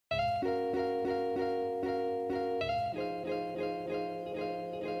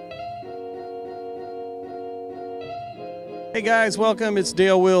Hey guys, welcome. It's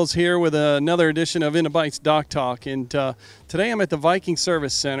Dale Wills here with another edition of In the Bites Dock Talk. And today I'm at the Viking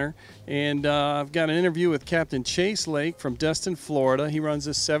Service Center, and I've got an interview with Captain Chase Lake from Destin, Florida. He runs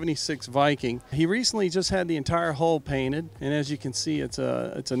this 76 Viking. He recently just had the entire hull painted, and as you can see, it's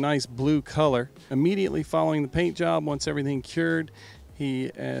a nice blue color. Immediately following the paint job, once everything cured,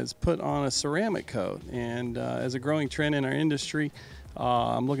 he has put on a ceramic coat. And as a growing trend in our industry,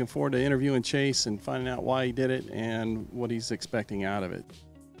 I'm looking forward to interviewing Chase and finding out why he did it and what he's expecting out of it.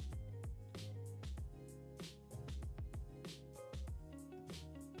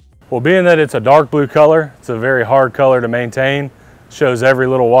 Well, being that it's a dark blue color, it's a very hard color to maintain. Shows every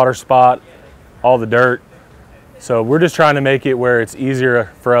little water spot, all the dirt. So we're just trying to make it where it's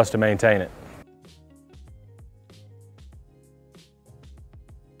easier for us to maintain it.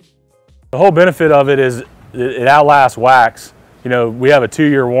 The whole benefit of it is it outlasts wax. You know, we have a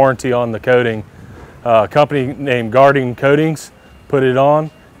 2-year warranty on the coating. A company named Guardian Coatings put it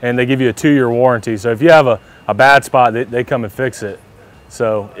on, and they give you a 2-year warranty. So if you have a bad spot, they come and fix it.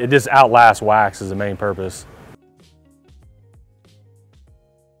 So it just outlasts wax is the main purpose.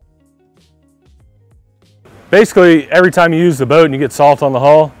 Basically, every time you use the boat and you get salt on the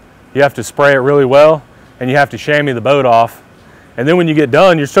hull, you have to spray it really well, and you have to chamois the boat off. And then when you get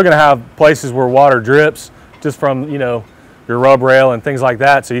done, you're still gonna have places where water drips just from, you know, your rub rail and things like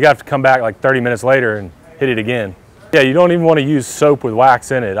that. So you have to come back like 30 minutes later and hit it again. Yeah, you don't even want to use soap with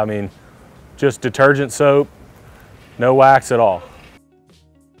wax in it. I mean, just detergent soap, no wax at all.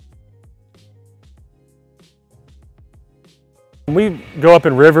 We go up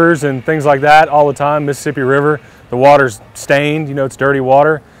in rivers and things like that all the time. Mississippi River, the water's stained, you know, it's dirty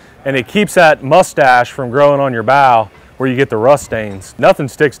water, and it keeps that mustache from growing on your bow where you get the rust stains. Nothing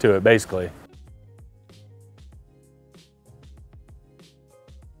sticks to it, basically.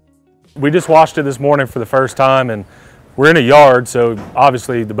 We just washed it this morning for the first time, and we're in a yard, so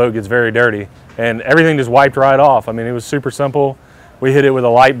obviously the boat gets very dirty, and everything just wiped right off. I mean, it was super simple. We hit it with a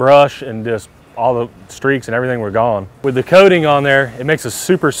light brush, and just all the streaks and everything were gone. With the coating on there, it makes a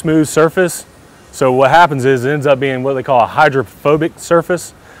super smooth surface. So what happens is it ends up being what they call a hydrophobic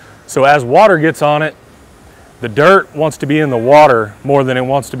surface. So as water gets on it, the dirt wants to be in the water more than it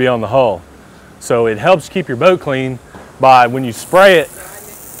wants to be on the hull. So it helps keep your boat clean by, when you spray it,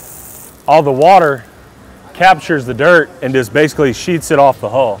 all the water captures the dirt and just basically sheets it off the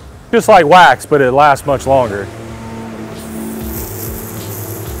hull. Just like wax, but it lasts much longer.